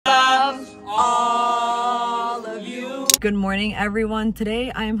Good morning, everyone.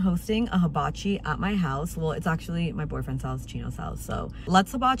 Today I am hosting a hibachi at my house. Well, it's actually my boyfriend's house, Chino's house. So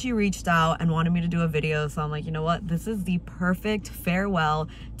Let's Hibachi reached out and wanted me to do a video. So I'm like, you know what? This is the perfect farewell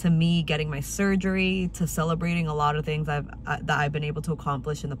to me getting my surgery, to celebrating a lot of things that I've been able to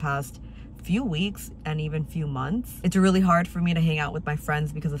accomplish in the past few weeks and even few months. It's really hard for me to hang out with my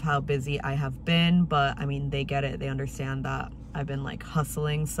friends because of how busy I have been, but I mean, they get it. They understand that I've been like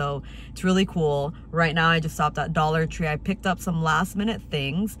hustling, so it's really cool. Right now I just stopped at Dollar Tree. I picked up some last minute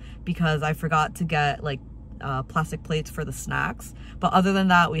things because I forgot to get like plastic plates for the snacks, but other than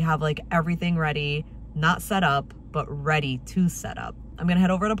that we have like everything ready, not set up but ready to set up. I'm gonna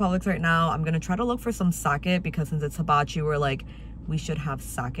head over to Publix right now. I'm gonna try to look for some sake because since it's hibachi, we're like, we should have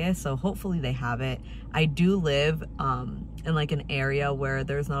sake, so hopefully they have it. I do live in like an area where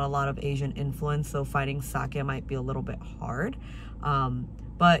there's not a lot of Asian influence, so finding sake might be a little bit hard,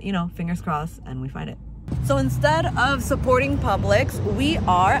 but you know, fingers crossed and we find it. So instead of supporting Publix, we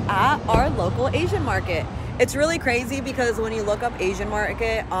are at our local Asian market. It's really crazy because when you look up Asian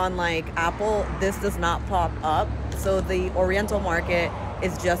market on like Apple, this does not pop up. So the Oriental market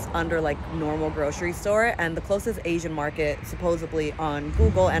is just under like normal grocery store, and the closest Asian market supposedly on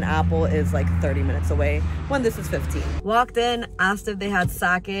Google and Apple is like 30 minutes away when this is 15. Walked in, asked if they had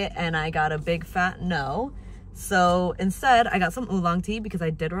sake, and I got a big fat no. So instead I got some oolong tea because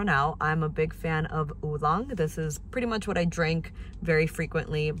I did run out. I'm a big fan of oolong. This is pretty much what I drink very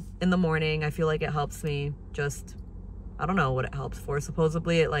frequently in the morning. I feel like it helps me just, I don't know what it helps for.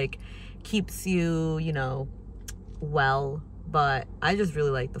 Supposedly it like keeps you, you know, well, but I just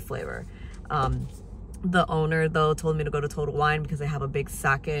really like the flavor. The owner though told me to go to Total Wine because they have a big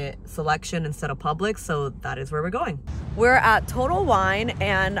sake selection instead of Publix, so that is where we're going. We're at Total Wine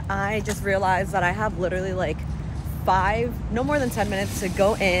and I just realized that I have literally like no more than 10 minutes to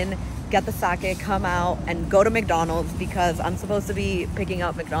go in, get the sake, come out and go to McDonald's because I'm supposed to be picking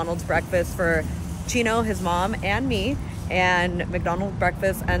up McDonald's breakfast for Chino, his mom, and me, and McDonald's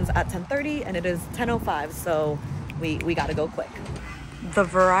breakfast ends at 10:30 and it is 10:05, so we gotta go quick. The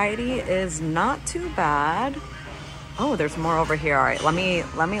variety is not too bad. Oh, there's more over here. All right, let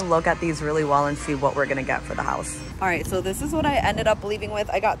me look at these really well and see what we're gonna get for the house. All right, so this is what I ended up leaving with.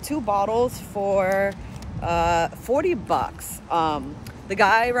 I got 2 bottles for 40 bucks. The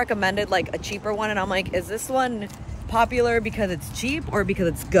guy recommended like a cheaper one and I'm like, is this one popular because it's cheap or because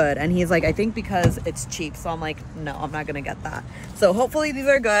it's good? And he's like, I think because it's cheap. So I'm like, no, I'm not gonna get that. So hopefully these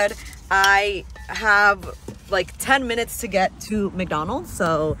are good. I have like 10 minutes to get to McDonald's,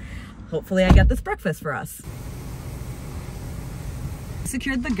 so hopefully I get this breakfast for us.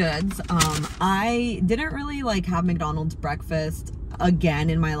 Secured the goods. I didn't really like have McDonald's breakfast again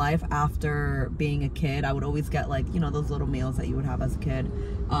in my life after being a kid. I would always get like, you know, those little meals that you would have as a kid.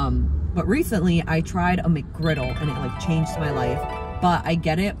 But recently I tried a McGriddle and it like changed my life. But I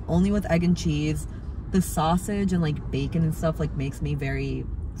get it only with egg and cheese. The sausage and like bacon and stuff like makes me very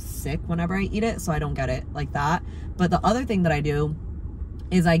sick whenever I eat it, so I don't get it like that. But the other thing that I do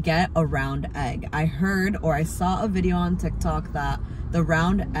is I get a round egg. I heard or I saw a video on TikTok that the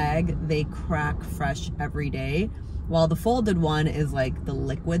round egg they crack fresh every day, while the folded one is like the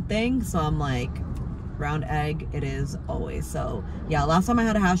liquid thing. So I'm like, round egg it is always. So yeah, last time I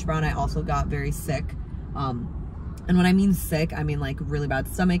had a hash brown I also got very sick. And when I mean sick, I mean like really bad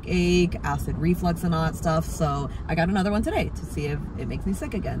stomach ache, acid reflux and all that stuff. So I got another one today to see if it makes me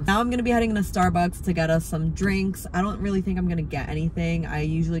sick again. Now I'm gonna be heading to Starbucks to get us some drinks. I don't really think I'm gonna get anything. I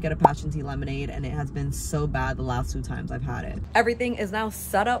usually get a passion tea lemonade and it has been so bad the last 2 times I've had it. Everything is now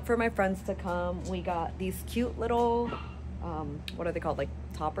set up for my friends to come. We got these cute little, what are they called? Like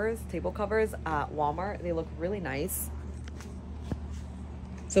toppers, table covers at Walmart. They look really nice.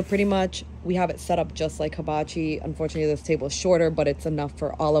 So pretty much we have it set up just like hibachi. Unfortunately, this table is shorter, but it's enough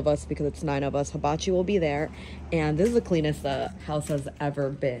for all of us because it's 9 of us. Hibachi will be there. And this is the cleanest the house has ever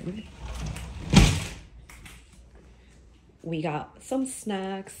been. We got some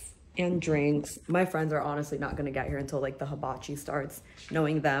snacks and drinks. My friends are honestly not gonna get here until like the hibachi starts.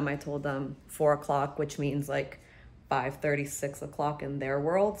 Knowing them, I told them 4 o'clock, which means like 5:30, 6 o'clock in their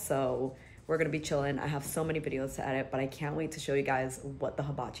world. So we're gonna be chilling. I have so many videos to edit, but I can't wait to show you guys what the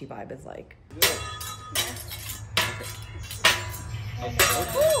hibachi vibe is like.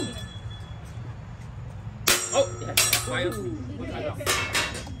 Oh, yes.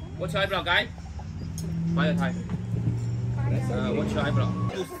 What's your eyebrow, guy? Why your Thai? What's your eyebrow?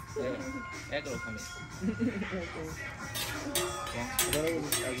 Egg roll coming.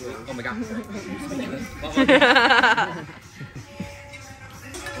 Oh my god.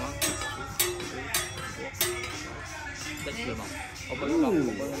 Ooh.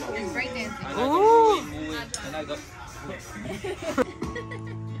 There's breakdancing. Ooh. Can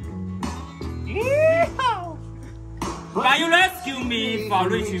you rescue me for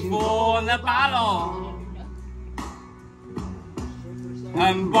reaching for the bottle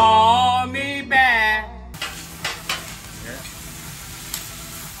and brought me back?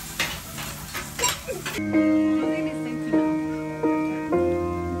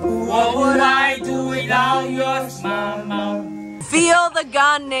 What would I do without your smile? Feel the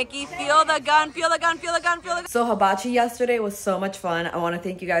gun, Nikki. Feel the gun, feel the gun, feel the gun, feel the gun. So hibachi yesterday was so much fun. I want to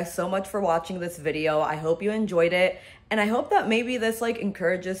thank you guys so much for watching this video. I hope you enjoyed it. And I hope that maybe this like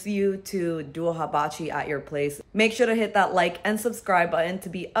encourages you to do a hibachi at your place. Make sure to hit that like and subscribe button to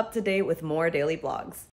be up to date with more daily vlogs.